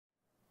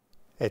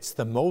It's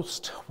the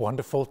most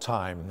wonderful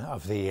time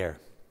of the year.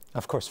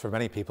 Of course, for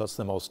many people, it's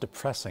the most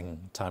depressing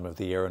time of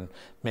the year, and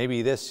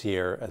maybe this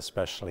year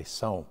especially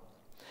so.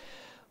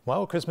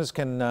 Well, Christmas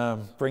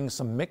can bring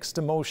some mixed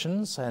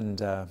emotions and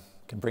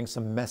can bring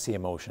some messy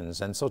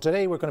emotions. And so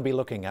today we're going to be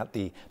looking at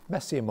the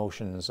messy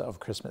emotions of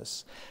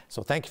Christmas.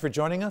 So thank you for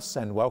joining us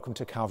and welcome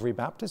to Calvary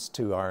Baptist,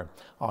 to our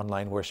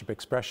online worship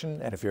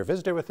expression. And if you're a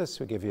visitor with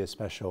us, we give you a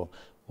special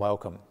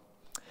welcome.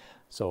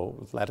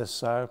 So let us,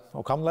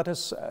 come, let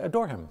us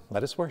adore him.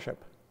 Let us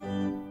worship.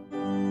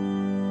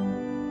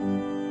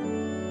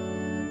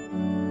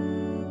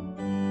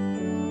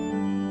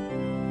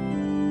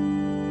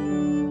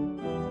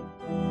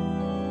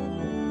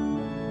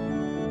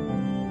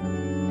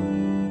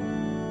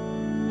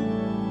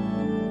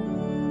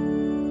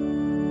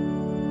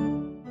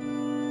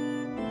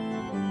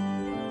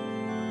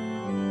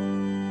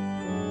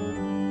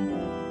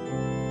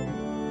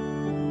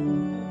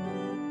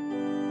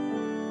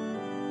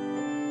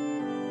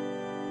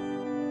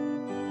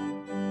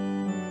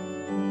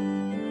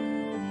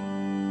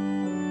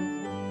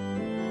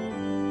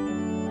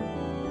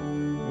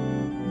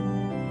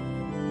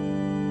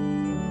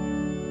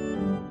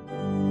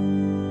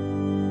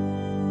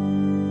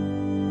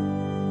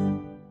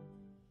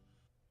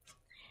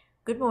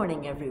 Good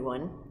morning,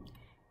 everyone.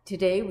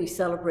 Today we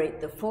celebrate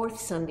the fourth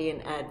Sunday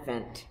in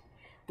Advent.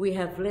 We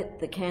have lit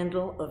the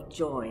candle of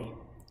joy.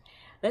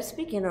 Let's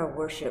begin our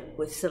worship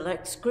with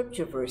select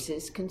scripture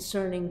verses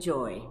concerning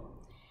joy.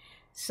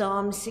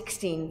 Psalm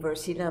 16,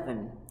 verse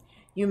 11.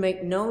 You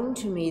make known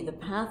to me the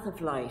path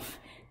of life.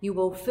 You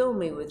will fill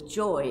me with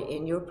joy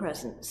in your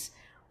presence,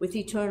 with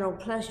eternal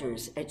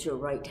pleasures at your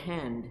right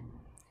hand.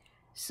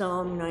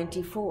 Psalm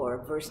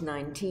 94, verse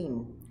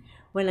 19.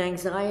 When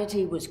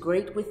anxiety was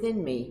great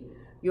within me,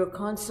 your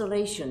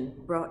consolation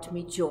brought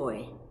me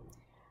joy.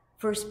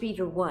 1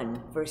 Peter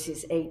 1,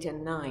 verses 8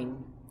 and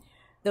 9.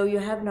 Though you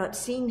have not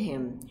seen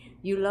him,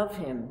 you love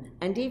him,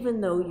 and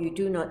even though you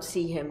do not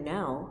see him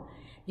now,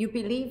 you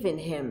believe in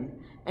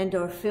him and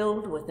are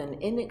filled with an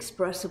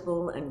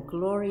inexpressible and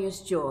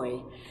glorious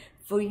joy,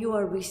 for you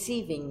are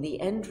receiving the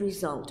end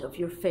result of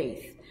your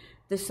faith,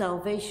 the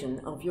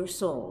salvation of your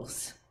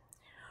souls.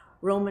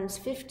 Romans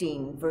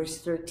 15, verse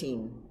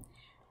 13.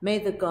 May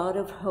the God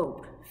of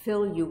hope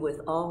fill you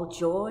with all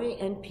joy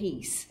and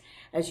peace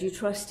as you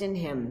trust in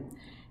him,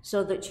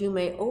 so that you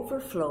may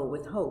overflow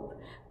with hope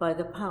by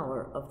the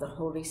power of the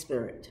Holy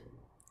Spirit.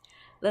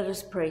 Let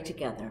us pray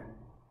together.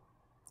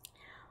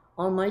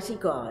 Almighty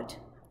God,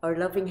 our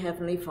loving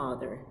Heavenly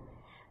Father,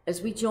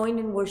 as we join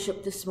in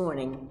worship this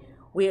morning,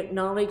 we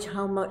acknowledge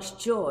how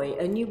much joy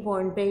a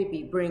newborn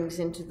baby brings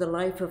into the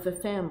life of a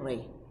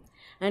family,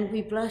 and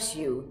we bless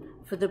you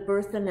for the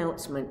birth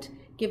announcement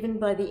given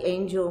by the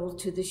angel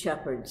to the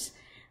shepherds,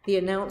 the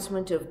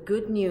announcement of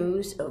good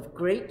news of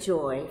great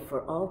joy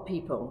for all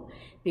people,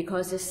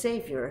 because a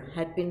Savior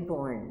had been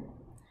born.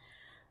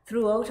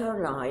 Throughout our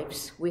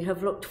lives, we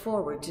have looked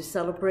forward to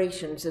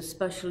celebrations of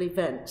special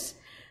events,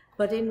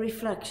 but in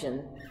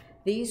reflection,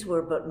 these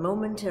were but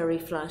momentary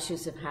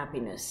flashes of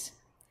happiness.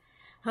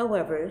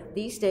 However,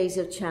 these days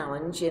of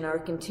challenge in our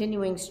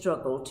continuing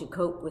struggle to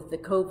cope with the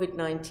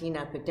COVID-19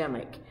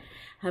 epidemic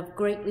have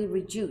greatly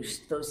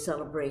reduced those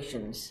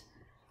celebrations.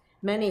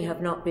 Many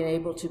have not been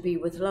able to be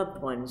with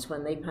loved ones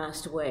when they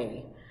passed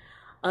away.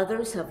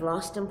 Others have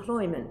lost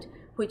employment,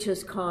 which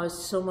has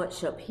caused so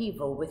much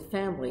upheaval with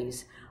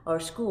families,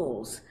 our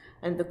schools,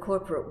 and the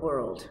corporate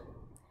world.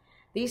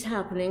 These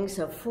happenings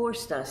have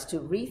forced us to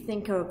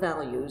rethink our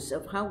values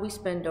of how we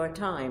spend our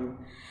time,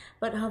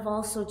 but have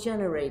also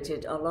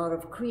generated a lot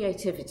of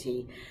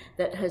creativity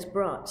that has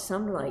brought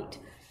some light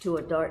to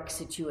a dark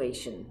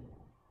situation.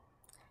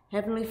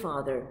 Heavenly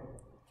Father,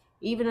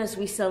 even as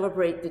we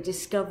celebrate the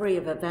discovery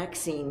of a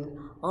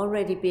vaccine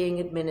already being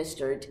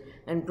administered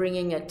and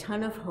bringing a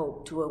ton of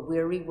hope to a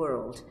weary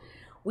world,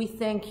 we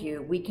thank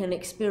you we can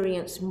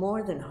experience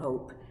more than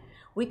hope.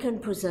 We can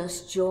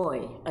possess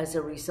joy as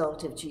a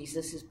result of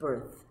Jesus'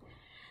 birth.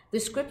 The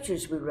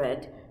scriptures we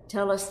read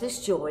tell us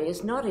this joy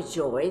is not a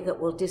joy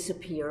that will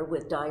disappear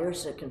with dire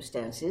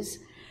circumstances,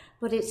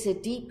 but it's a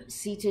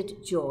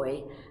deep-seated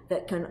joy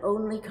that can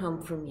only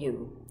come from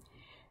you.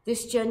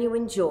 This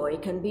genuine joy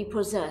can be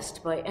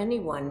possessed by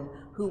anyone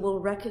who will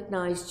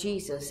recognize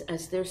Jesus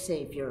as their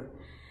Savior.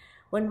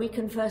 When we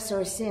confess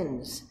our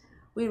sins,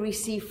 we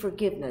receive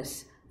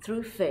forgiveness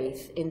through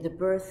faith in the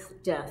birth,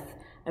 death,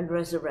 and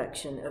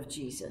resurrection of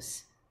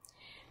Jesus.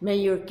 May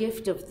your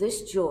gift of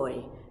this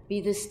joy be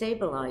the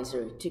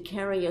stabilizer to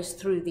carry us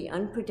through the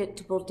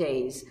unpredictable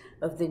days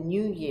of the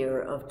new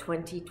year of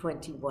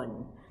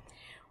 2021.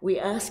 We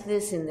ask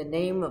this in the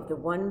name of the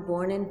one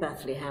born in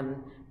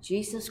Bethlehem,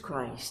 Jesus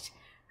Christ,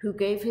 who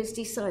gave his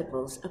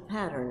disciples a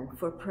pattern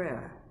for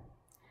prayer.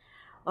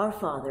 Our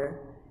Father,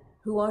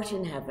 who art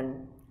in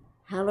heaven,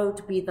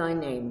 hallowed be thy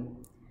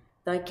name.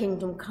 Thy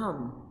kingdom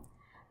come,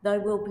 thy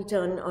will be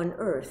done on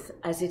earth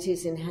as it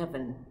is in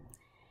heaven.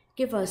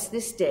 Give us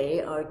this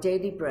day our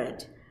daily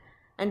bread,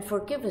 and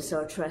forgive us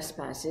our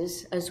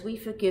trespasses as we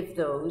forgive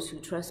those who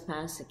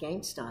trespass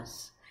against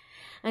us.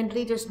 And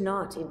lead us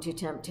not into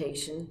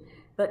temptation,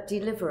 but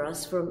deliver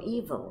us from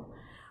evil.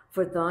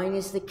 For thine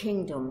is the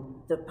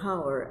kingdom, the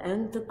power,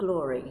 and the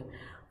glory,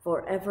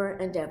 forever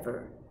and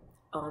ever.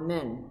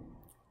 Amen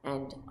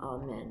and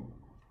amen.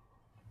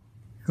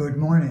 Good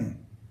morning.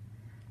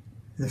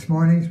 This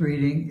morning's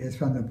reading is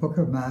from the book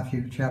of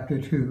Matthew,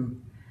 chapter 2,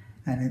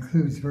 and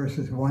includes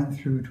verses 1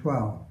 through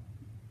 12.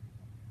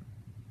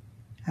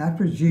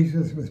 After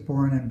Jesus was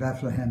born in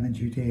Bethlehem in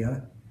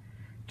Judea,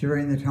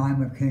 during the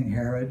time of King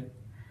Herod,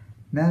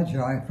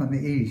 Magi from the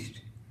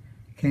east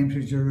came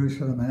to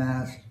Jerusalem and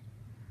asked,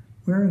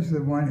 "Where is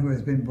the one who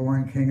has been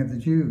born King of the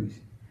Jews?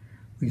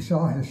 We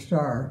saw his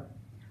star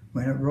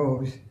when it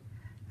rose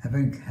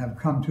and have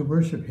come to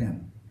worship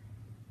him."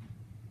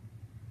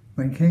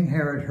 When King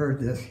Herod heard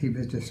this, he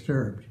was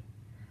disturbed,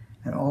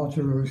 and all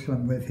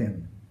Jerusalem with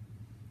him.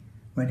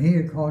 When he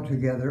had called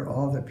together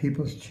all the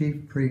people's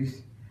chief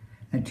priests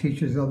and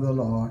teachers of the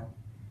law,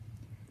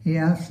 he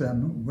asked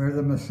them where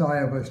the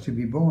Messiah was to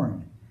be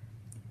born.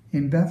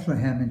 "In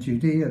Bethlehem in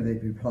Judea," they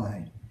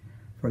replied,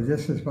 "for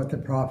this is what the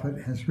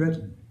prophet has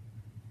written.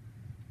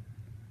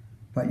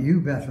 But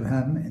you,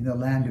 Bethlehem, in the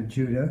land of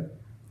Judah,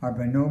 are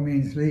by no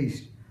means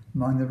least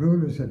among the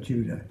rulers of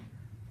Judah,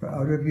 for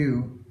out of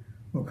you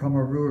will come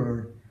a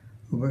ruler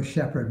who will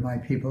shepherd my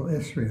people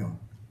Israel."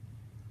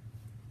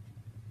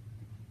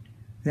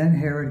 Then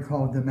Herod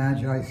called the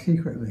Magi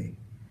secretly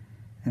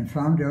and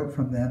found out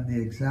from them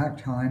the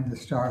exact time the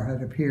star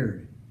had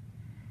appeared.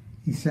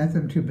 He sent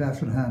them to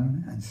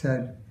Bethlehem and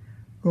said,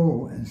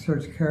 "Go and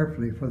search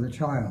carefully for the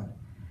child.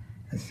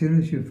 As soon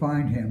as you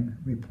find him,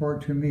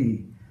 report to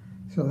me,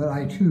 so that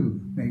I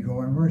too may go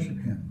and worship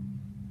him."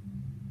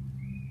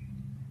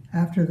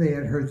 After they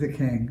had heard the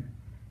king,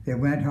 they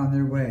went on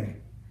their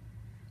way,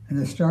 and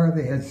the star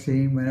they had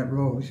seen when it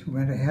rose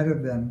went ahead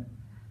of them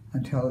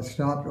until it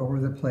stopped over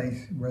the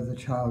place where the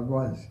child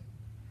was.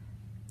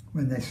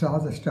 When they saw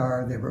the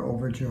star, they were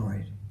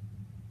overjoyed.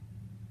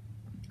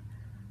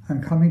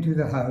 On coming to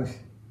the house,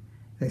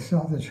 they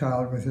saw the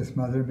child with his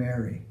mother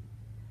Mary,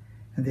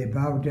 and they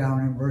bowed down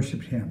and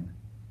worshipped him.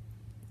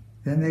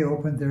 Then they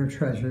opened their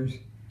treasures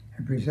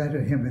and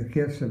presented him with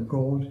gifts of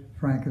gold,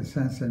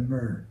 frankincense, and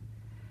myrrh.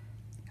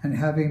 And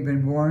having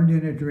been warned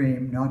in a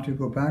dream not to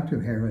go back to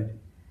Herod,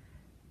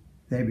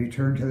 they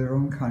returned to their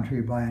own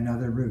country by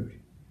another route.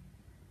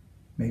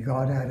 May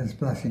God add his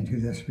blessing to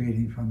this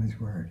reading from his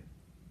word.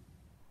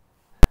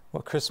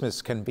 Well,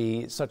 Christmas can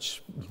be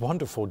such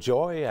wonderful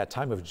joy, a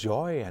time of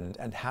joy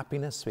and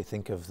happiness. We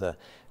think of the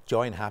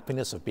joy and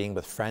happiness of being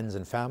with friends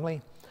and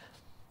family,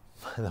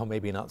 though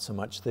maybe not so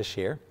much this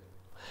year.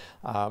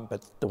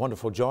 But the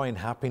wonderful joy and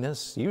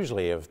happiness,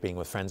 usually of being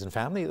with friends and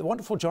family, the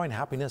wonderful joy and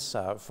happiness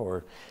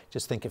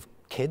just think of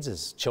kids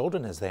as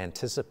children as they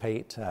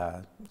anticipate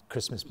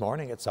Christmas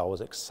morning. It's always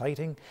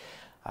exciting.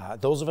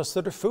 Those of us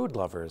that are food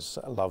lovers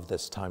love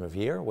this time of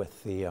year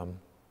with the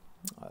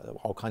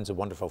all kinds of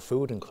wonderful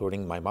food,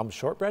 including my mum's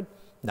shortbread,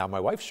 now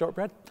my wife's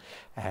shortbread,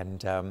 and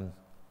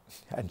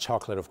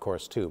chocolate, of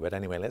course, too. But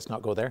anyway, let's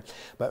not go there.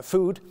 But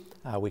food,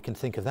 we can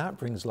think of that,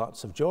 brings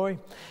lots of joy,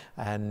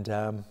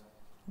 and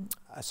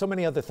so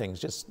many other things,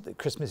 just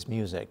Christmas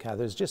music.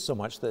 There's just so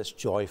much that's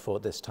joyful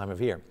at this time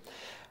of year.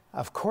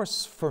 Of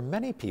course, for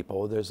many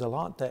people, there's a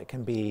lot that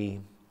can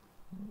be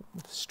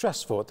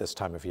stressful at this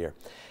time of year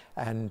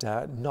and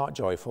not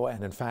joyful.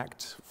 And in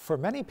fact, for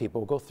many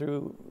people, go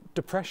through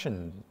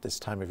depression this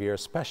time of year,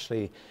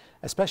 especially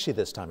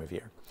this time of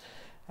year.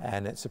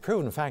 And it's a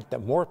proven fact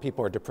that more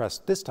people are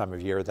depressed this time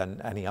of year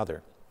than any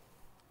other.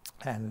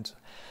 And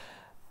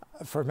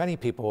for many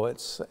people,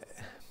 it's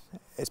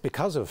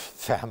because of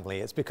family,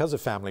 it's because of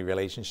family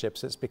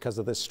relationships, it's because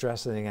of the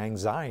stress and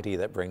anxiety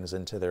that brings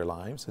into their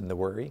lives and the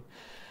worry.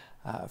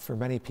 For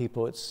many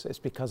people, it's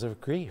because of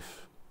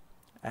grief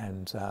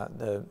and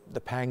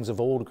the pangs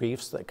of old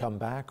griefs that come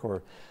back,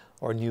 or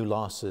new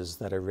losses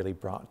that are really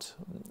brought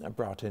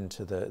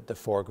into the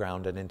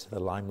foreground and into the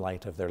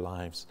limelight of their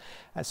lives.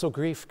 And so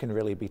grief can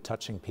really be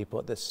touching people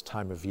at this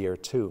time of year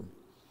too.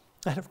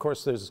 And of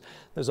course,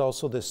 there's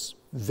also this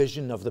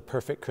vision of the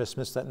perfect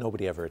Christmas that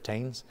nobody ever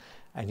attains,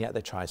 and yet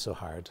they try so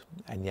hard,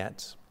 and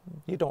yet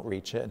you don't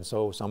reach it. And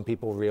so some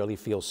people really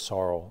feel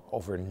sorrow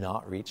over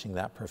not reaching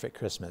that perfect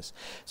Christmas.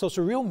 So it's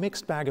a real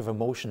mixed bag of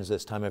emotions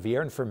this time of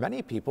year. And for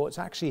many people, it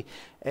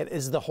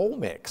is the whole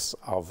mix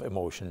of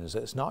emotions.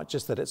 It's not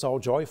just that it's all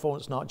joyful.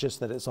 It's not just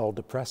that it's all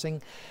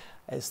depressing.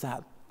 It's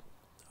that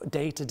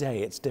day to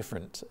day, it's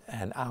different,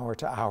 and hour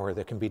to hour,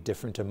 there can be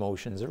different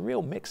emotions, a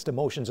real mixed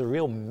emotions, a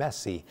real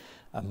messy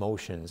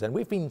emotions. And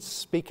we've been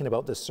speaking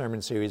about this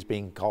sermon series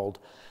being called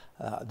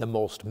the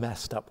most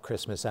messed up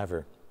Christmas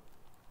ever.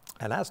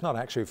 And that's not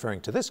actually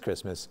referring to this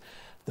Christmas.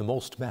 The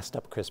most messed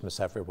up Christmas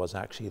ever was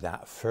actually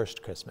that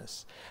first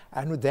Christmas.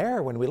 And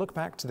there, when we look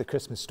back to the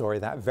Christmas story,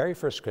 that very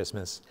first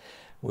Christmas,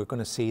 we're going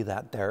to see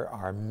that there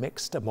are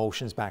mixed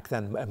emotions back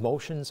then.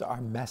 Emotions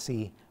are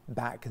messy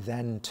back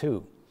then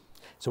too.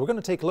 So we're going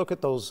to take a look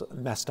at those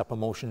messed up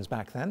emotions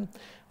back then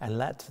and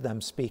let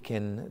them speak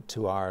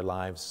into our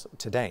lives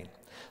today.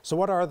 So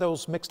what are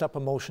those mixed up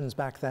emotions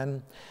back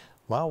then?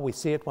 Well, we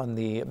see it when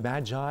the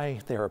Magi,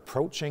 they're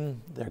approaching,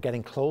 they're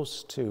getting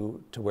close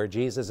to where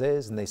Jesus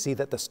is, and they see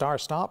that the star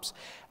stops,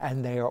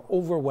 and they are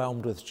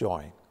overwhelmed with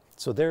joy.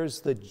 So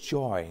there's the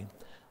joy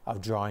of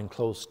drawing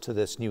close to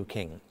this new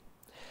king.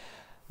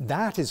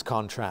 That is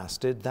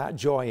contrasted, that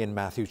joy in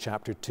Matthew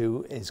chapter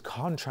 2 is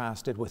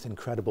contrasted with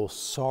incredible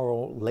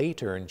sorrow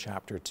later in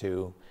chapter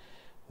 2,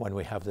 when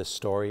we have the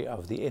story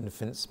of the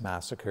infants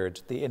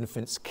massacred, the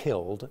infants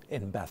killed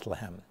in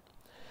Bethlehem.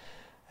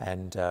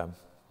 And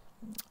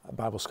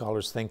Bible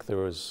scholars think there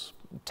was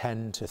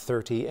 10 to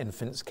 30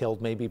 infants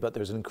killed maybe, but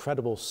there's an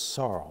incredible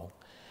sorrow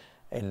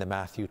in the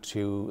Matthew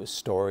 2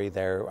 story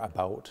there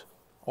about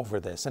over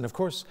this. And of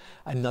course,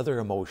 another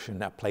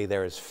emotion at play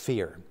there is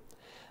fear.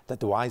 That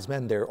the wise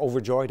men, they're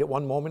overjoyed at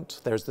one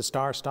moment, there's the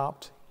star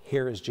stopped,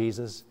 here is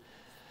Jesus,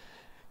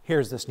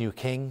 here's this new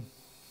king.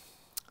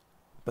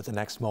 But the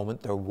next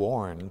moment they're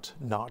warned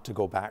not to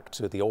go back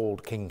to the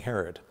old King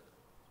Herod,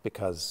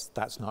 because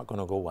that's not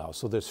going to go well.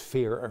 So there's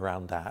fear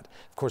around that.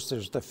 Of course,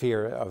 there's the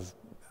fear of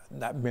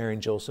that Mary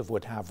and Joseph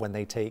would have when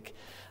they take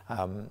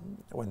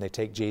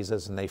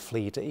Jesus and they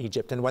flee to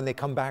Egypt. And when they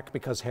come back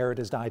because Herod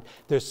has died,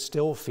 there's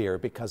still fear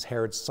because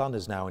Herod's son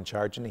is now in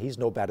charge and he's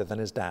no better than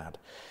his dad.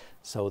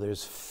 So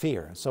there's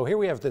fear. So here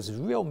we have this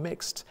real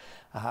mixed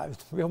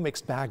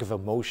bag of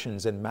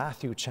emotions in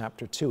Matthew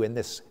chapter 2 in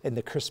this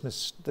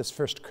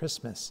first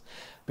Christmas,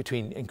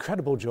 between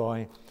incredible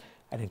joy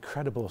and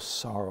incredible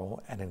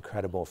sorrow and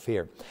incredible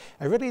fear.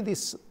 And really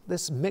this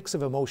mix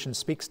of emotions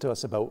speaks to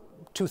us about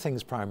two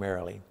things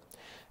primarily.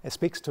 It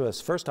speaks to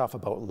us first off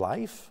about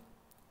life,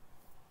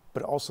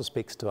 but it also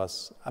speaks to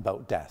us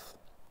about death.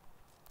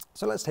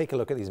 So let's take a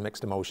look at these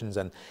mixed emotions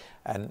and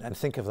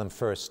think of them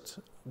first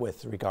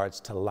with regards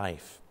to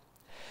life.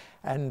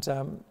 And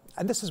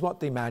this is what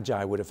the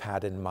Magi would have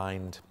had in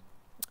mind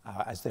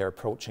as they're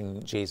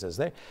approaching Jesus.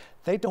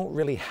 They don't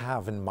really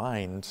have in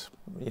mind,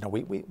 you know,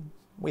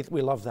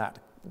 we love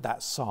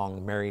that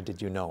song, Mary,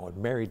 Did You Know?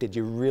 Mary, did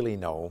you really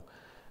know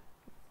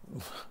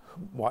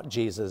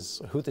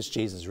who this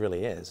Jesus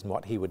really is and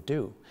what he would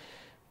do?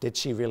 Did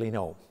she really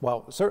know?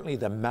 Well, certainly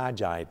the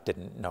Magi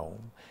didn't know,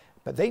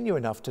 but they knew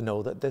enough to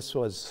know that this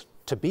was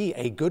to be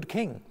a good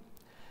king.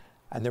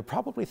 And they're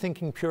probably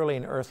thinking purely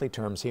in earthly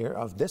terms here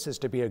of this is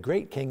to be a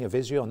great king of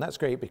Israel, and that's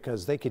great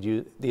because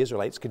the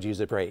Israelites could use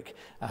a break.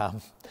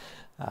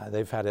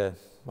 They've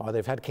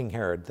had King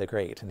Herod the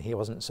Great, and he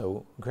wasn't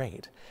so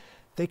great.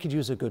 They could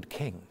use a good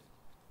king.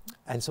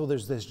 And so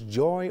there's this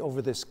joy over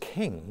this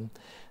king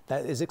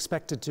that is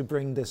expected to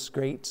bring this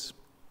great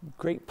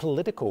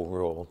political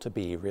rule to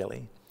be,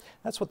 really.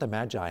 That's what the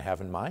Magi have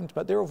in mind,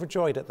 but they're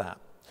overjoyed at that,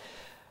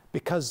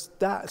 because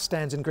that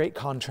stands in great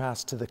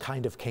contrast to the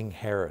kind of king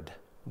Herod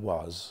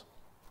was.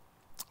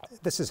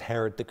 This is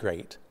Herod the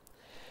Great.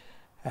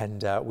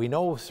 And we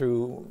know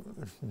through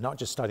not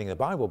just studying the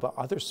Bible, but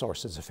other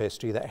sources of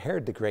history that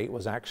Herod the Great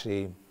was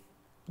actually,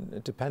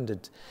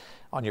 depended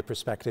on your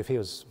perspective, he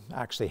was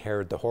actually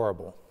Herod the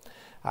Horrible.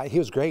 He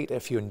was great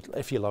if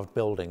you loved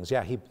buildings.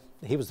 Yeah,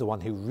 he was the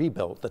one who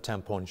rebuilt the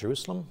temple in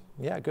Jerusalem.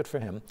 Yeah, good for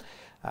him.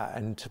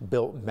 And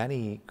built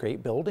many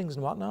great buildings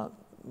and whatnot.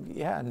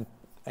 Yeah,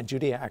 and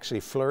Judea actually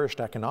flourished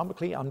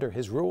economically under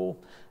his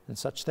rule and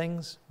such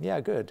things.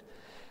 Yeah, good.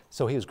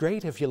 So he was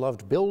great if you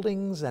loved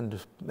buildings and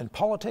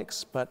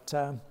politics, but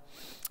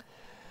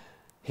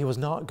he was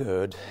not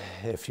good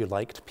if you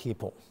liked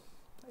people.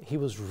 He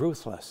was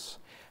ruthless.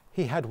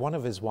 He had one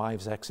of his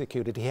wives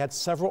executed. He had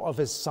several of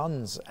his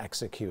sons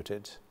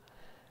executed.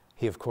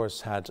 He, of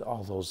course, had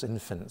all those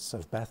infants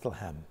of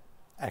Bethlehem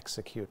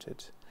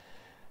executed.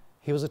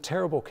 He was a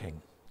terrible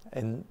king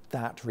in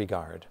that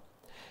regard.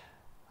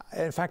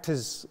 In fact,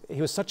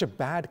 he was such a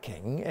bad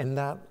king in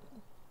that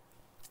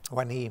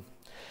when he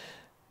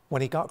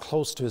got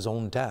close to his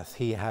own death,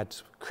 he had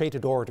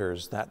created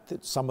orders that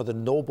some of the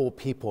noble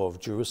people of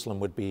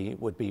Jerusalem would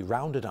be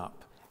rounded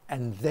up,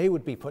 and they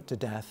would be put to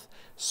death,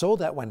 so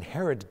that when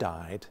Herod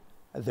died,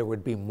 there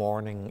would be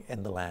mourning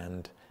in the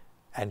land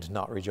and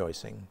not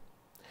rejoicing.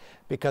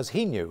 Because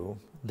he knew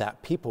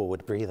that people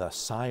would breathe a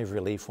sigh of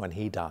relief when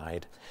he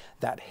died,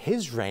 that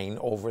his reign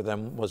over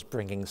them was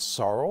bringing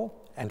sorrow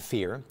and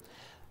fear,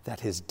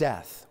 that his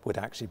death would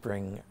actually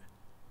bring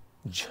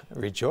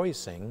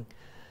rejoicing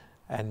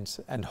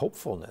and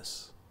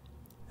hopefulness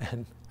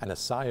and a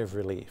sigh of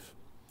relief.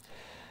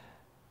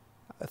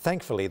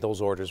 Thankfully, those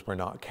orders were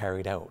not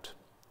carried out.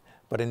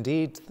 But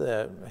indeed,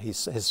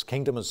 his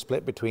kingdom was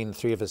split between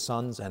three of his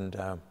sons, and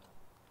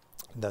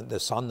the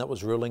son that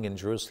was ruling in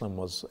Jerusalem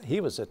was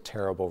a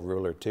terrible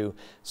ruler too.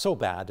 So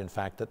bad, in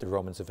fact, that the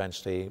Romans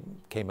eventually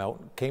came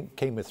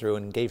through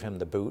and gave him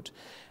the boot.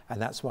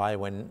 And that's why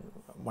when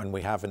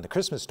we have in the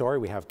Christmas story,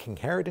 we have King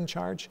Herod in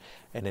charge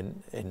and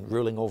in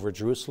ruling over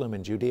Jerusalem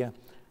and Judea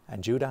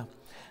and Judah.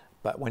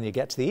 But when you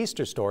get to the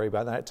Easter story,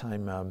 by that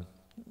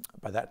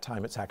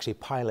time it's actually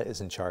Pilate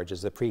is in charge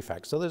as the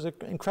prefect. So there's an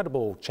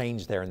incredible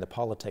change there in the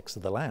politics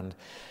of the land,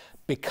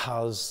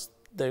 because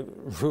the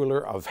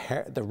rule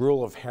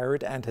of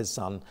Herod and his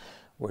son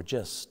were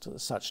just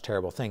such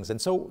terrible things. And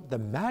so the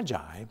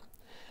Magi,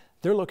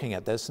 they're looking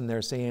at this and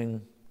they're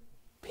saying,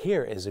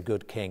 Here is a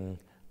good king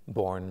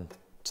born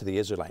to the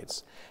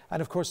Israelites.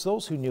 And of course,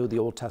 those who knew the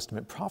Old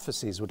Testament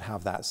prophecies would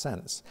have that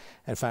sense.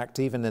 In fact,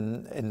 even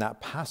in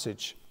that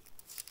passage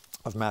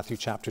of Matthew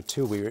chapter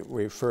 2, we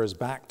refers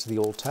back to the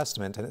Old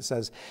Testament, and it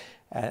says,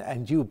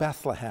 "And you,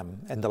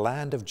 Bethlehem, in the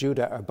land of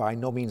Judah, are by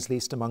no means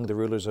least among the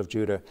rulers of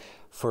Judah,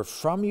 for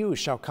from you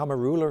shall come a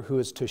ruler who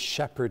is to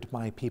shepherd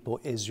my people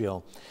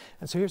Israel."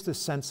 And so here's the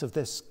sense of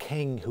this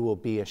king who will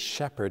be a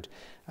shepherd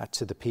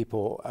to the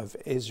people of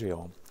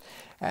Israel.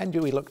 And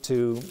we look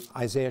to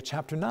Isaiah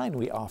chapter 9,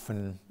 we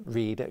often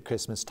read at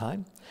Christmas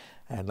time.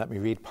 And let me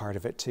read part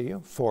of it to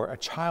you. "For a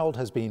child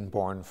has been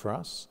born for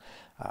us."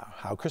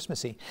 How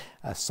Christmassy.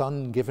 "A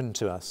son given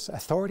to us.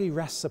 Authority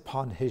rests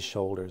upon his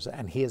shoulders,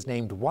 and he is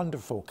named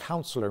Wonderful,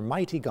 Counselor,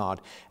 Mighty God,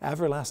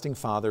 Everlasting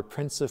Father,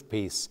 Prince of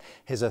Peace.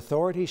 His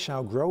authority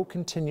shall grow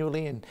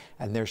continually, and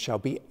there shall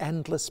be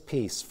endless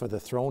peace for the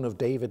throne of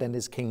David and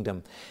his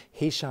kingdom.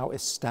 He shall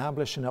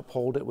establish and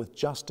uphold it with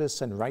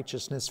justice and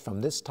righteousness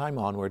from this time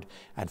onward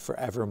and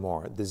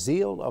forevermore. The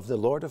zeal of the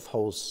Lord of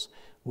hosts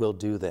will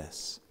do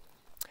this."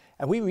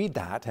 And we read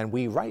that, and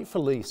we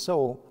rightfully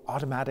so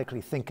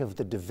automatically think of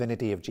the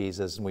divinity of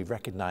Jesus, and we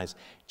recognize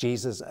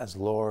Jesus as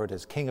Lord,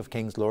 as King of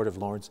Kings, Lord of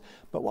Lords.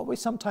 But what we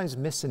sometimes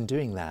miss in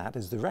doing that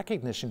is the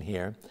recognition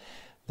here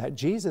that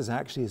Jesus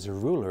actually is a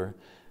ruler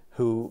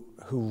who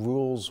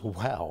rules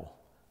well.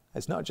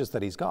 It's not just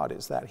that he's God,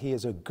 it's that he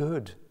is a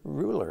good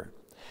ruler.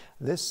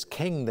 This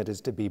king that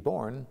is to be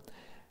born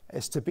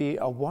is to be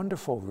a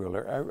wonderful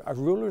ruler, a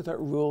ruler that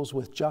rules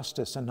with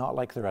justice and not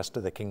like the rest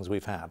of the kings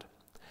we've had.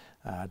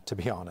 To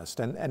be honest.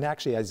 And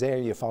actually, Isaiah,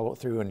 you follow it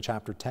through in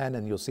chapter 10,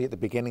 and you'll see at the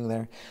beginning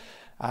there,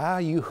 "Ah,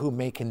 you who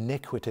make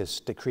iniquitous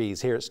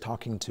decrees." Here it's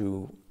talking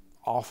to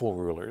awful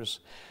rulers,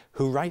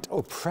 "who write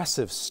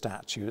oppressive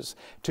statutes,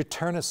 to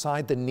turn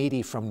aside the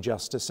needy from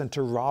justice, and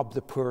to rob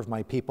the poor of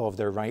my people of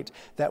their right,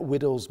 that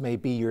widows may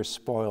be your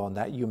spoil, and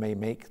that you may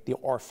make the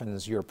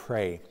orphans your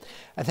prey."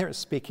 And there it's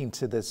speaking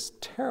to this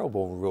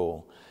terrible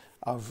rule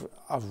of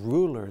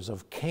rulers,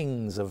 of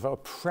kings, of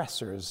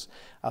oppressors,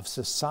 of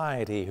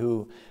society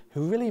who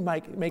really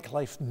make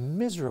life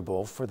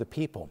miserable for the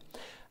people,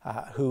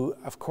 who,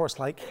 of course,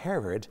 like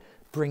Herod,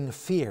 bring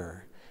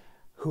fear,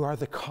 who are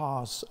the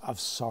cause of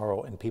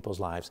sorrow in people's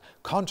lives.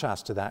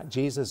 Contrast to that,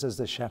 Jesus is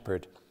the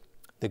shepherd,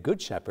 the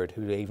good shepherd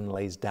who even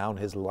lays down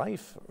his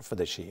life for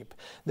the sheep,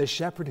 the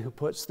shepherd who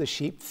puts the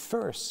sheep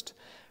first,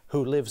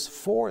 who lives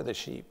for the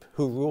sheep,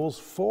 who rules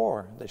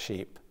for the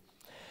sheep.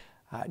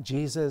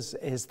 Jesus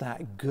is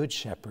that good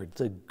shepherd,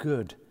 the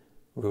good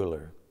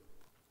ruler.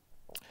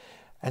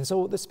 And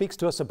so this speaks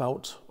to us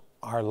about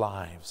our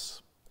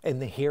lives in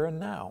the here and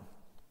now.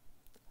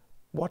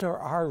 What are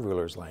our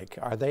rulers like?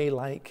 Are they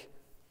like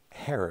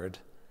Herod,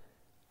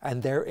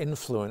 and their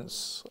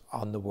influence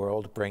on the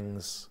world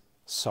brings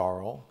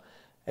sorrow,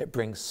 it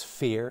brings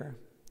fear,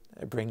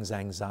 it brings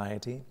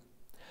anxiety?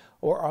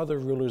 Or are the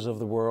rulers of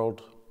the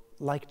world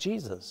like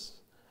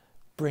Jesus,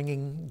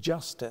 bringing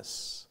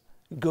justice,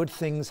 good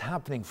things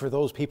happening for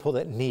those people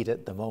that need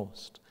it the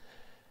most?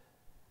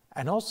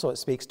 And also it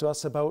speaks to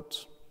us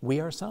about we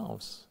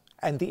ourselves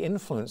and the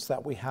influence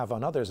that we have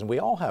on others. And we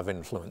all have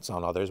influence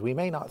on others. We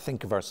may not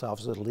think of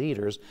ourselves as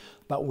leaders,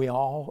 but we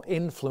all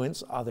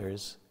influence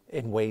others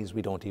in ways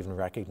we don't even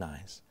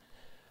recognize.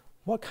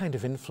 What kind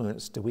of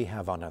influence do we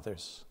have on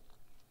others?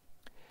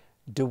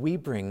 Do we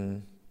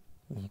bring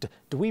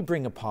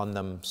upon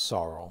them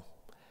sorrow?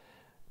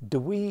 Do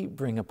we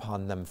bring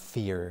upon them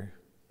fear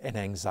and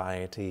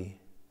anxiety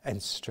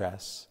and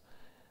stress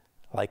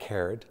like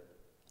Herod?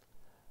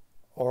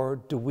 Or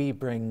do we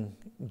bring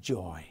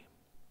joy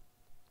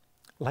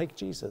like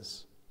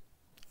Jesus?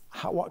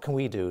 What can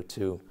we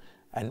do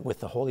and with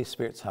the Holy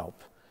Spirit's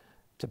help,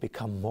 to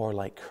become more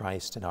like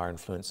Christ in our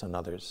influence on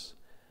others,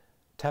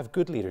 to have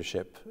good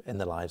leadership in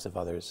the lives of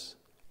others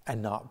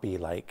and not be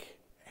like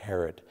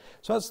Herod?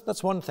 So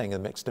that's one thing, the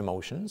mixed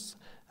emotions.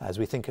 As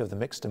we think of the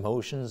mixed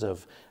emotions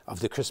of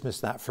the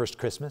Christmas, that first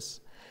Christmas,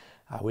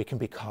 we can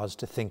be caused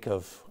to think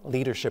of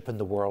leadership in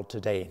the world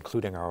today,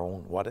 including our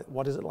own.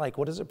 What is it like?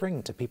 What does it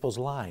bring to people's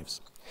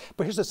lives?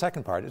 But here's the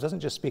second part. It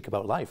doesn't just speak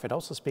about life. It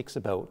also speaks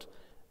about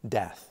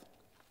death.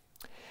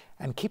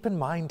 And keep in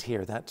mind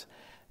here that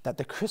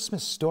the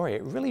Christmas story,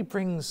 it really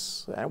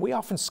brings, we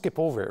often skip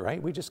over it, right?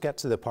 We just get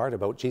to the part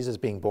about Jesus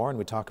being born.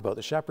 We talk about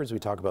the shepherds. We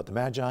talk about the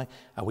Magi,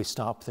 and we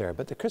stop there.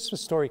 But the Christmas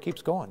story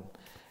keeps going.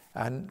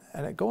 And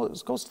it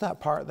goes to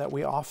that part that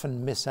we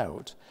often miss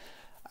out,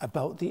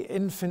 about the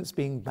infants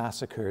being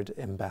massacred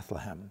in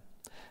Bethlehem,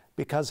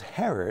 because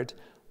Herod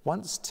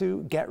wants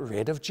to get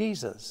rid of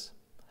Jesus.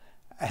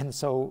 And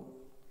so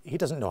he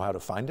doesn't know how to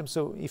find him,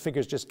 so he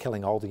figures just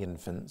killing all the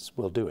infants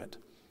will do it.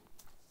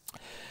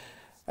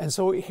 And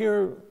so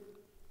here,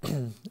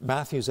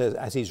 Matthew says,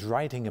 as he's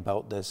writing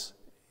about this,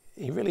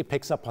 he really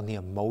picks up on the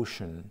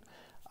emotion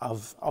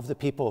of the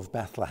people of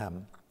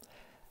Bethlehem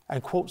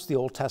and quotes the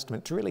Old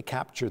Testament to really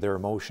capture their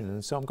emotion.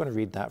 And so I'm going to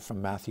read that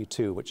from Matthew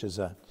 2, which is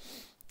a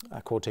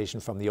a quotation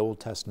from the Old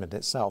Testament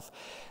itself.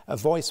 A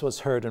voice was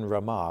heard in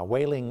Ramah,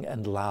 wailing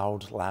and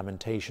loud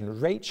lamentation,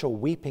 Rachel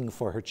weeping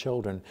for her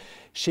children.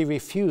 She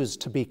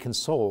refused to be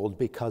consoled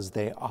because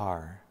they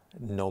are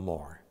no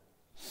more.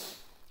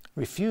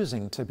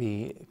 Refusing to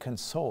be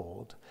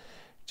consoled,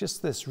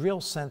 just this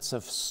real sense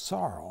of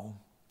sorrow.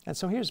 And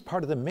so here's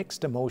part of the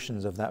mixed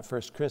emotions of that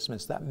first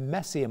Christmas, that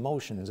messy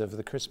emotions of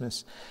the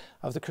Christmas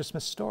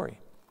story.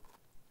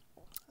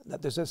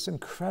 That there's this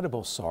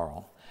incredible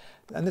sorrow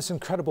and this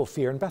incredible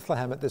fear. And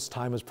Bethlehem at this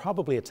time was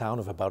probably a town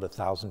of about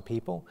 1,000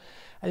 people.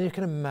 And you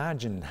can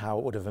imagine how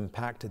it would have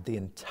impacted the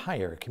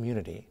entire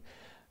community.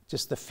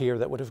 Just the fear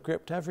that would have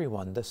gripped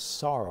everyone, the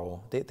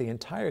sorrow the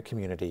entire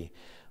community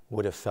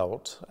would have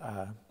felt,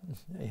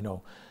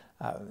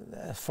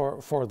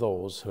 for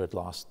those who had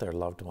lost their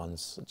loved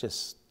ones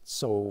just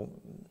so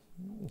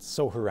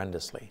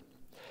horrendously.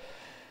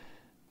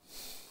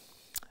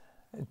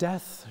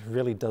 Death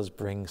really does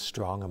bring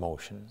strong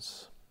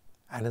emotions.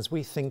 And as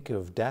we think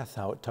of death,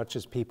 how it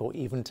touches people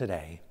even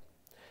today,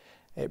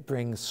 it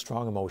brings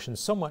strong emotions,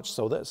 so much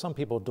so that some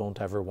people don't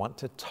ever want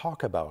to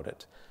talk about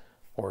it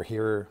or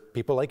hear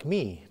people like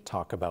me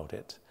talk about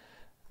it.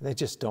 They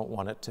just don't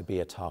want it to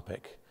be a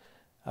topic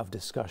of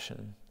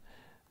discussion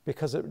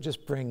because it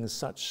just brings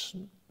such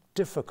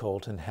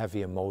difficult and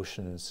heavy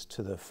emotions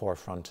to the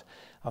forefront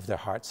of their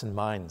hearts and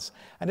minds.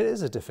 And it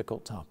is a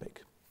difficult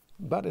topic,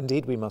 but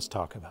indeed we must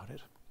talk about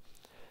it.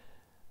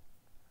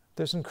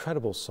 There's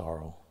incredible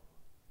sorrow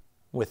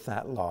with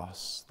that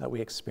loss that we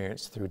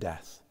experience through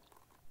death.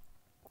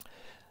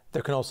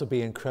 There can also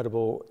be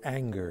incredible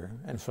anger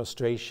and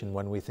frustration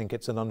when we think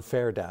it's an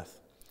unfair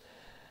death.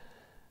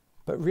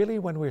 But really,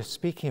 when we're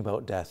speaking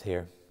about death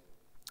here,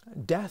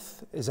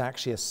 death is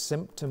actually a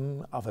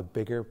symptom of a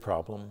bigger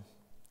problem.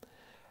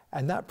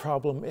 And that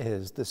problem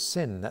is the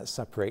sin that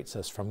separates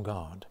us from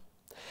God.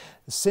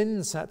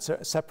 Sin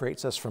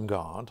separates us from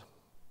God.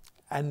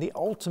 And the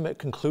ultimate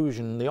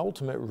conclusion, the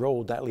ultimate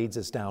road that leads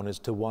us down is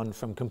to one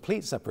from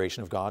complete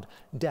separation of God,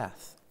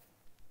 death.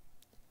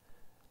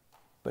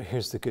 But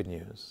here's the good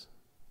news.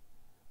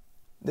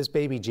 This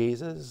baby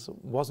Jesus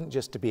wasn't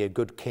just to be a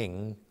good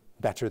king,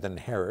 better than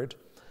Herod,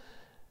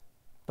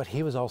 but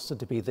he was also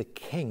to be the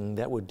king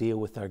that would deal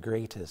with our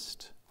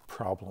greatest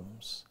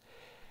problems.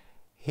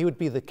 He would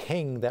be the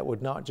king that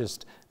would not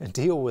just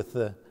deal with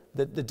the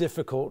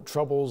difficult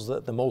troubles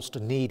that the most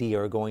needy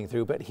are going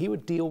through, but he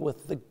would deal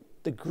with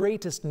the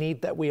greatest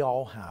need that we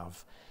all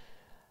have,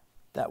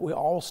 that we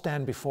all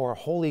stand before a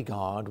holy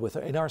God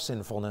in our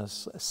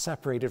sinfulness,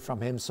 separated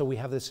from him. So we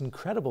have this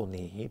incredible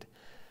need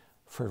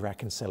for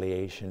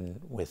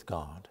reconciliation with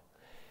God.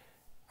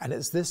 And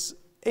it's this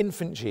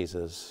infant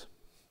Jesus.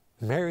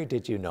 Mary,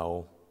 did you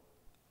know?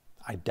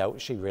 I doubt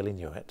she really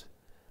knew it.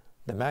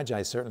 The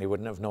Magi certainly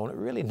wouldn't have known it.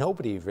 Really,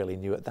 nobody really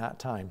knew at that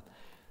time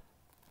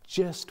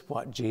just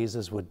what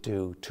Jesus would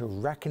do to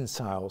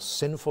reconcile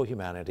sinful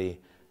humanity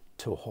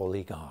to a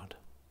holy God.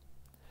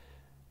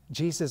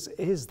 Jesus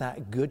is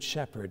that good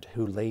shepherd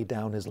who laid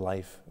down his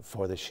life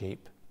for the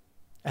sheep.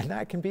 And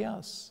that can be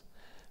us.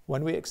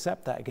 When we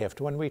accept that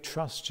gift, when we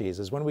trust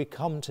Jesus, when we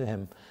come to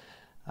him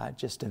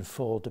just in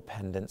full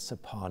dependence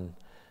upon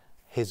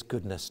his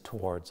goodness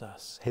towards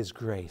us, his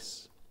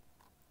grace.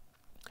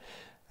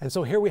 And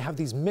so here we have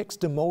these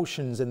mixed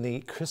emotions in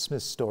the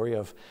Christmas story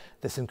of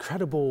this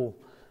incredible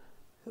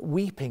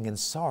weeping and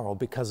sorrow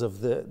because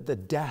of the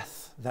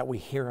death that we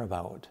hear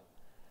about.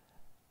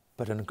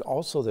 But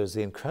also there's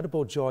the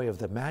incredible joy of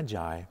the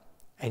Magi,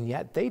 and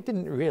yet they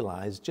didn't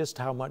realize just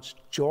how much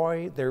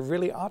joy there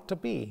really ought to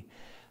be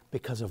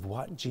because of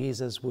what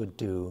Jesus would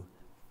do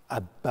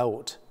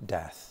about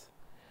death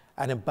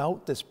and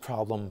about this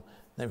problem.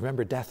 Now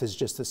remember, death is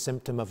just a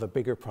symptom of a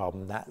bigger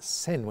problem, that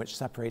sin which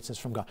separates us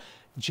from God.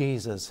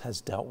 Jesus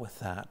has dealt with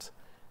that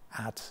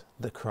at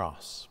the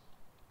cross.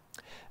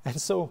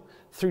 And so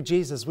through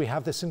Jesus, we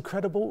have this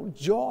incredible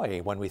joy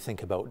when we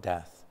think about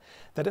death.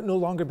 That it no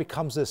longer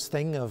becomes this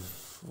thing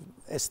of,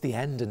 it's the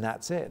end and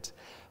that's it.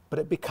 But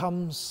it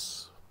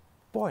becomes,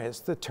 it's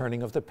the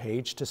turning of the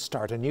page to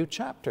start a new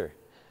chapter.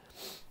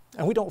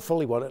 And we don't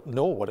fully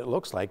know what it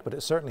looks like, but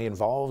it certainly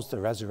involves the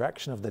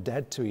resurrection of the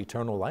dead to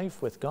eternal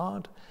life with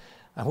God.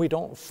 And we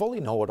don't fully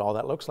know what all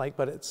that looks like,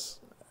 but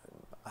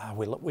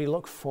we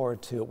look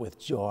forward to it with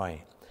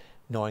joy,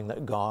 knowing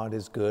that God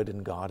is good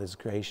and God is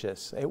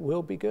gracious. It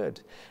will be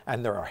good.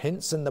 And there are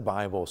hints in the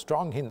Bible,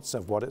 strong hints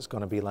of what it's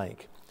going to be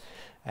like.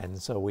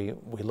 And so we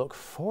look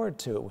forward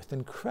to it with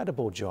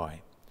incredible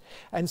joy.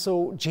 And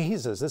so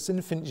Jesus, this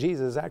infant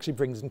Jesus, actually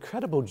brings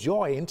incredible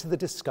joy into the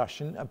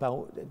discussion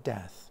about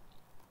death.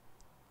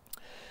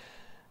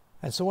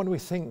 And so when we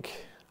think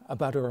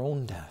about our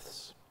own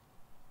deaths,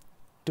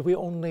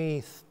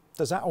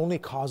 does that only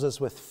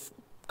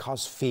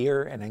cause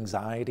fear and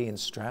anxiety and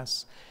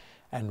stress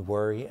and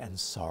worry and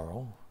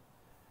sorrow?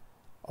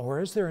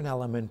 Or is there an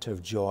element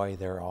of joy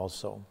there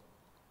also?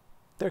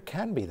 There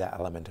can be that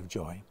element of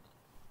joy.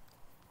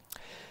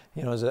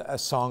 You know, there's a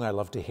song I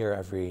love to hear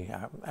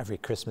every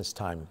Christmas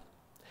time.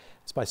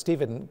 It's by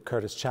Stephen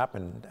Curtis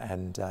Chapman,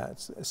 and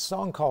it's a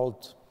song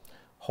called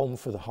Home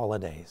for the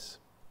Holidays.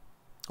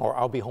 Or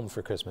I'll be home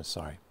for Christmas,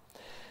 sorry.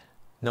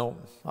 No,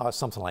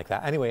 something like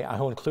that. Anyway,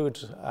 I'll include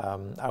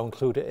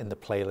it in the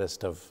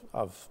playlist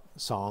of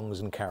songs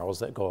and carols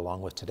that go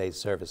along with today's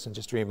service. And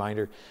just a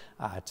reminder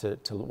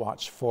to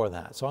watch for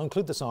that. So I'll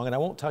include the song, and I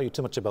won't tell you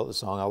too much about the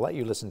song. I'll let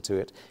you listen to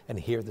it and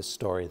hear the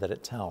story that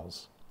it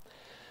tells.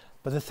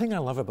 But the thing I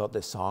love about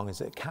this song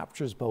is it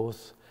captures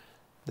both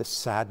the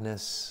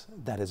sadness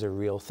that is a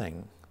real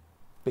thing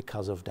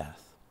because of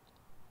death,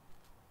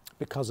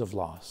 because of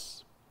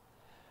loss,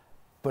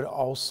 but it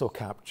also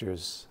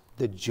captures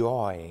the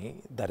joy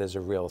that is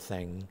a real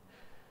thing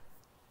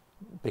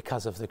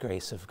because of the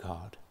grace of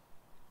God,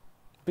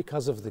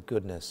 because of the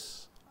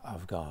goodness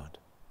of God.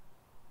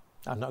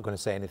 I'm not going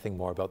to say anything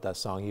more about that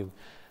song. You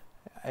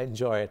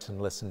enjoy it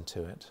and listen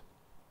to it.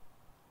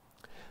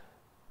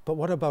 But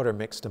what about our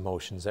mixed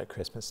emotions at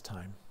Christmas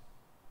time?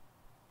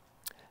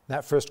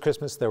 That first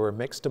Christmas, there were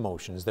mixed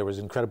emotions. There was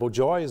incredible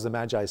joy as the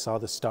Magi saw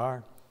the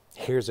star.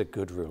 Here's a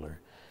good ruler.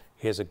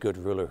 Here's a good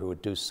ruler who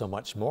would do so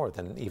much more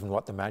than even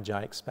what the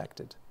Magi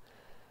expected.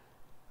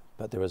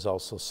 But there was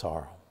also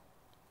sorrow.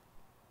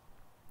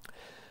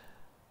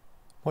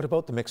 What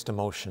about the mixed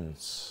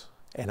emotions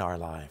in our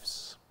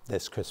lives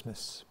this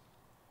Christmas?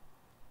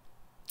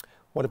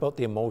 What about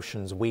the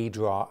emotions we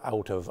draw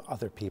out of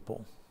other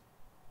people?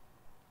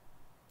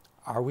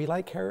 Are we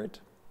like Herod?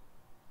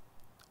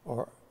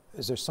 Or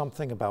is there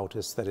something about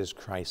us that is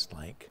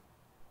Christ-like?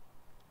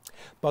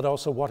 But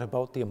also, what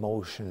about the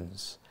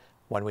emotions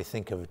when we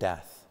think of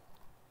death?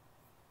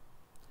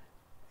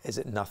 Is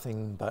it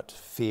nothing but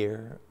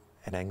fear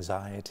and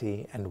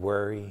anxiety and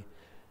worry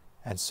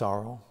and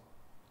sorrow?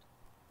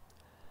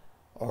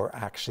 Or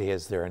actually,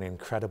 is there an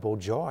incredible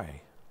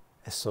joy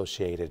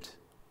associated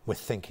with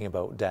thinking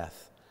about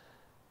death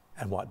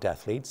and what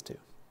death leads to?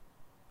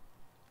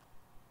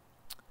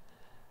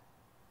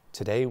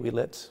 Today we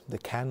lit the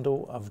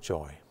candle of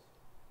joy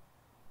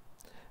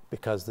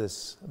because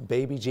this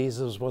baby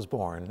Jesus was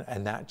born,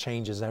 and that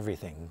changes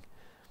everything,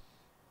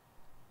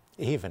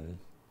 even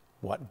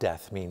what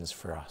death means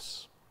for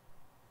us.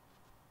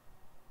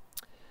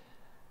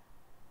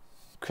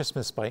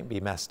 Christmas might be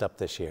messed up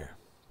this year,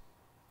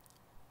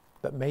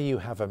 but may you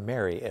have a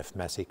merry, if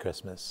messy,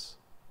 Christmas.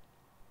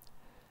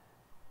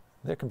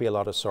 There can be a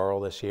lot of sorrow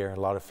this year, a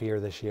lot of fear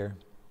this year,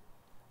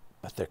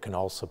 but there can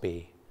also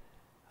be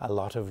a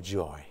lot of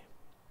joy.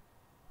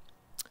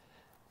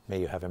 May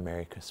you have a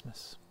Merry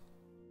Christmas.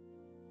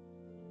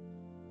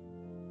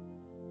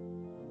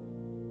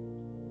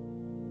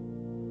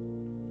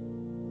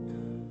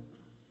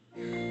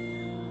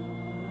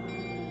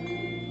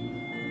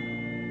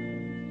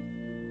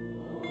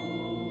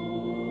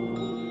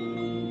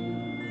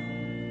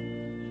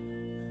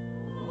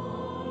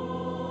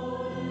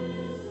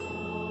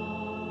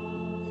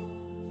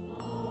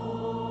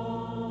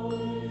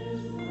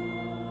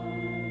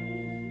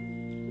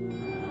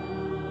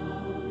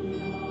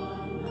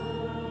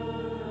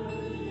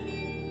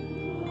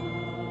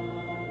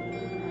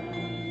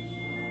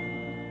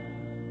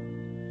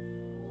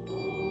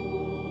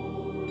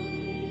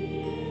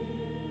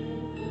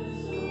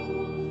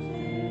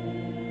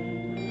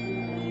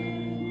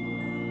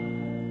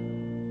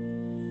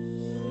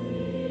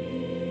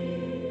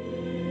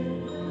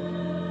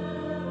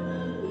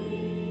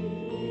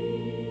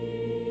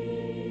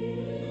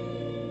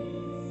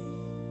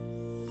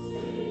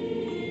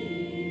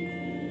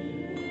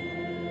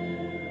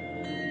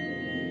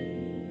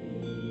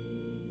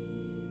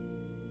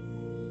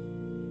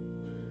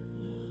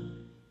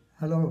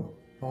 Hello,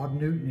 Bob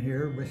Newton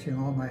here, wishing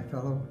all my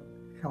fellow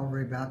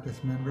Calvary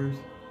Baptist members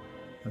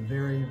a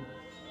very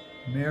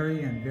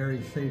merry and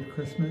very safe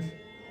Christmas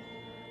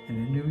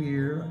and a new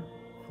year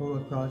full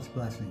of God's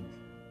blessings.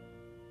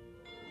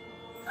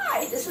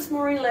 Hi, this is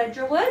Maureen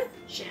Ledgerwood,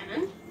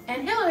 Shannon,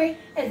 and Hillary,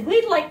 and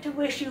we'd like to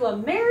wish you a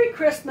Merry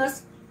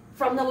Christmas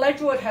from the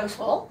Ledgerwood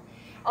household,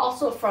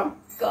 also from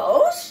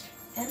Ghost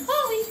and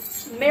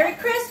Holly. Merry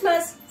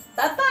Christmas!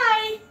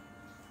 Bye-bye!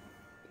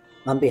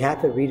 On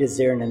behalf of Rita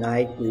Zarin and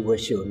I, we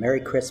wish you a Merry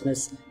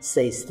Christmas,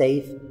 stay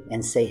safe,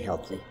 and stay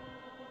healthy.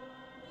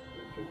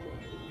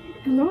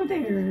 Hello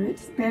there,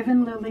 it's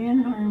Bevan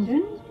Lillian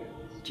Harnden.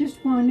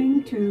 Just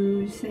wanting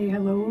to say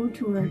hello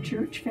to our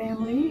church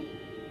family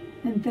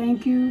and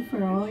thank you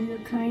for all your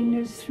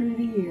kindness through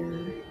the year.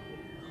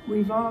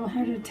 We've all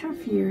had a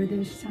tough year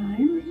this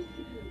time,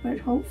 but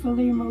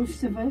hopefully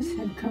most of us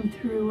have come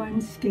through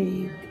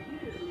unscathed.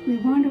 We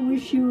want to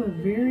wish you a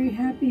very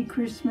happy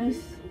Christmas,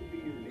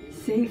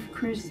 safe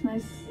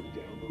Christmas,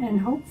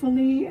 and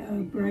hopefully a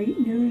bright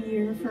new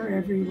year for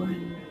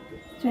everyone.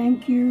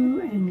 Thank you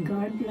and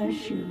God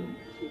bless you.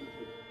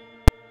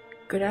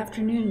 good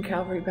afternoon,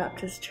 Calvary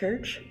Baptist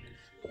Church,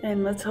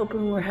 and let's hope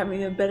we're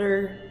having a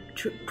better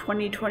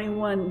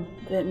 2021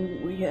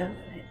 than we have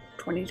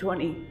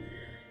 2020.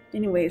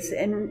 Anyways,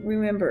 and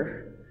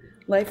remember,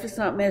 life is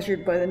not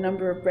measured by the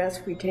number of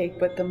breaths we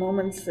take, but the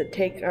moments that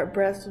take our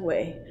breaths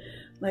away.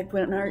 Like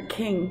when Art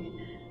King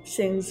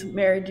sings,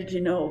 "Mary, did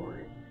you know?"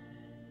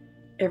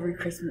 Every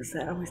Christmas,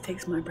 that always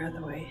takes my breath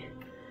away.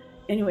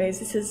 Anyways,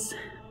 this is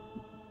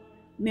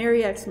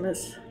Merry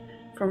Xmas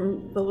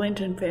from the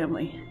Linton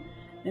family.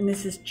 And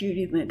this is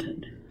Judy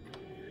Linton.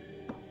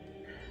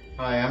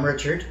 Hi, I'm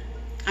Richard.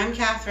 I'm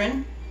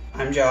Catherine.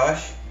 I'm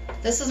Josh.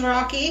 This is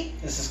Rocky.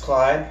 This is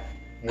Clyde.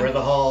 We're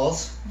the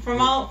Halls.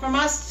 From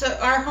us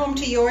to our home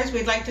to yours,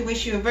 we'd like to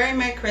wish you a very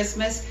Merry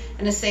Christmas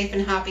and a safe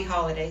and happy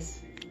holidays.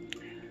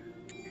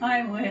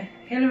 Hi, we're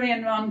Hilary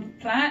and Ron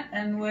Platt,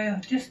 and we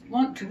just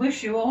want to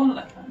wish you all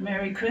a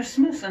Merry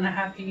Christmas and a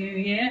Happy New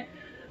Year,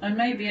 and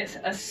maybe it's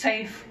a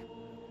safe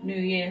New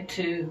Year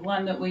too,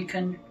 one that we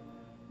can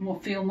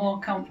feel more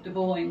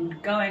comfortable in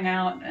going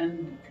out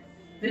and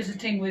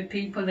visiting with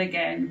people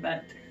again.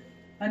 But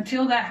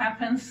until that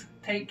happens,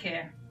 take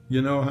care.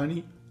 You know,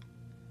 honey,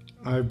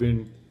 I've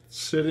been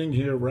sitting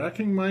here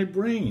racking my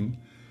brain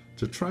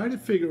to try to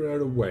figure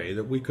out a way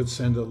that we could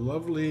send a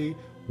lovely,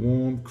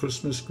 warm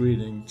Christmas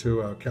greeting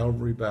to our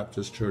Calvary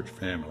Baptist Church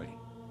family.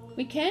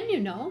 We can, you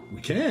know.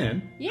 We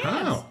can? Yes.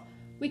 How?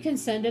 We can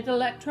send it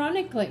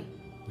electronically.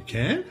 We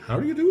can? How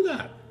do you do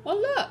that? Well,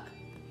 look.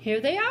 Here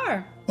they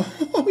are.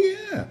 Oh,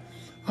 yeah.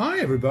 Hi,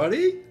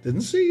 everybody.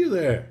 Didn't see you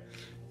there.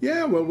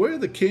 Yeah, well, we're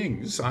the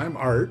Kings. I'm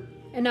Art.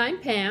 And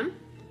I'm Pam.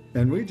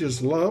 And we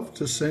just love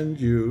to send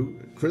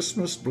you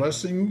Christmas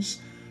blessings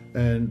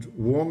and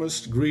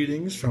warmest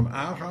greetings from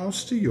our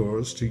house to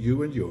yours, to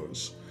you and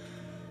yours,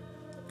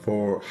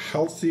 for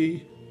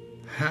healthy,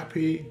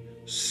 happy,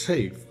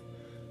 safe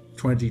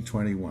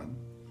 2021.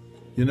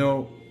 You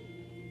know,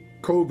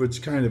 COVID's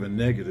kind of a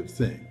negative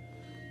thing,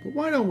 but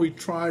why don't we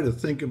try to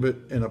think of it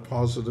in a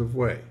positive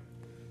way?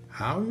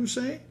 How, you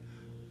say?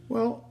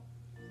 Well,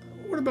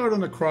 what about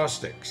an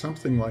acrostic,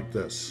 something like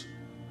this?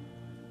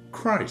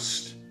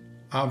 Christ,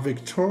 our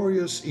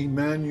victorious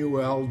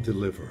Emmanuel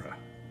deliverer.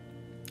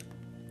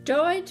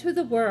 Joy to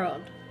the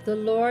world, the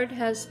Lord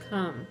has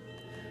come.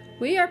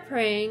 We are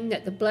praying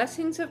that the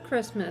blessings of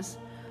Christmas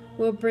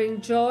will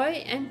bring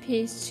joy and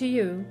peace to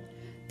you,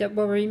 that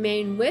will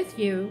remain with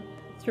you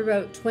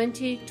throughout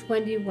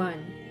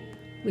 2021.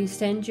 We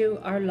send you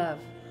our love.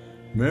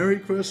 Merry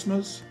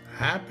Christmas,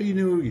 Happy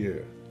New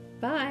Year.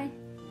 Bye.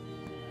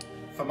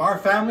 From our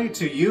family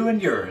to you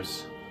and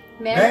yours,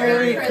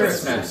 Merry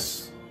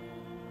Christmas.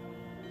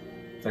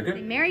 Is that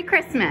good? Merry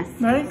Christmas.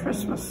 Merry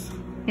Christmas.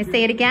 You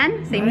say it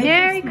again? Say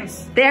Merry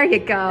Christmas. There you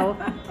go.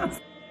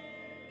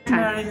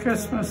 Merry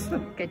Christmas.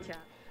 Good job.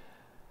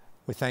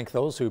 We thank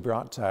those who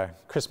brought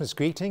Christmas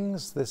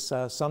greetings this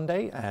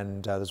Sunday,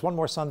 and there's one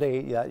more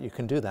Sunday you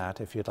can do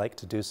that if you'd like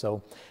to do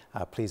so.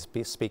 Please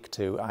speak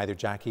to either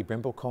Jackie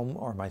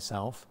Brimblecombe or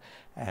myself,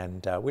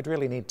 and we'd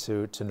really need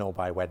to know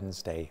by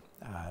Wednesday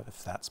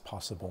if that's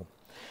possible.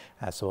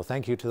 So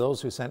thank you to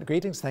those who sent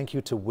greetings. Thank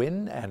you to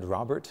Wynne and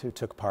Robert who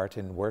took part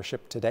in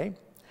worship today.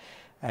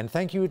 And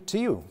thank you to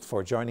you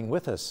for joining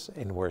with us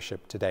in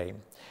worship today.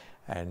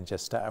 And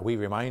just a wee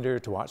reminder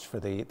to watch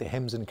for the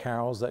hymns and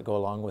carols that go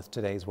along with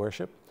today's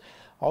worship.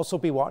 Also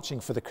be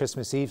watching for the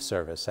Christmas Eve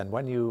service. And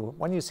when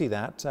you see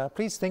that,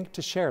 please think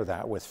to share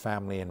that with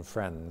family and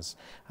friends.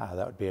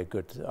 That would be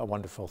a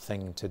wonderful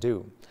thing to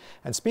do.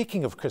 And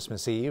speaking of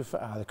Christmas Eve,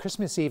 the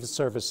Christmas Eve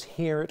service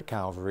here at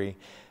Calvary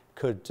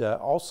could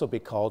also be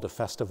called a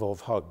festival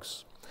of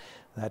hugs.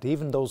 That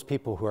even those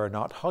people who are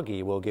not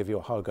huggy will give you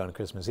a hug on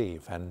Christmas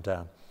Eve. And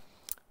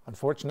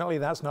unfortunately,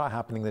 that's not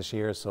happening this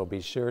year, so be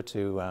sure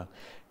to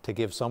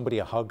give somebody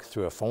a hug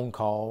through a phone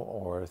call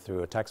or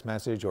through a text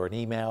message or an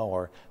email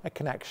or a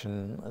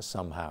connection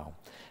somehow.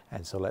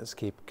 And so let's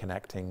keep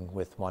connecting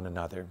with one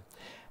another.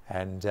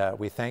 And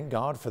we thank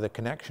God for the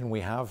connection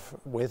we have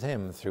with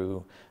Him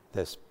through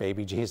this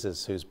baby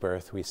Jesus whose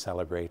birth we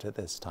celebrate at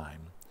this time.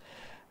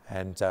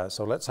 And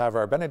so let's have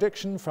our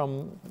benediction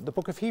from the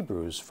book of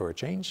Hebrews for a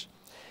change.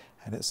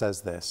 And it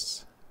says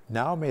this: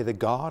 Now may the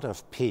God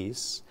of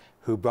peace,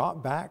 who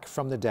brought back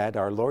from the dead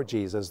our Lord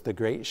Jesus, the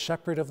great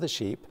shepherd of the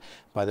sheep,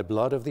 by the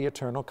blood of the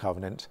eternal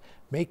covenant,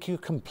 make you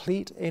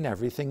complete in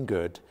everything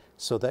good,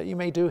 so that you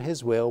may do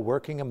His will,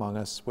 working among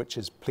us, which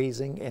is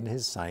pleasing in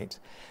His sight,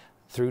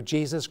 through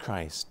Jesus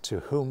Christ, to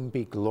whom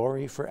be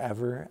glory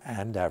forever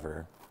and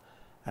ever.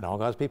 And all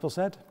God's people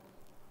said,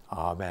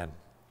 Amen.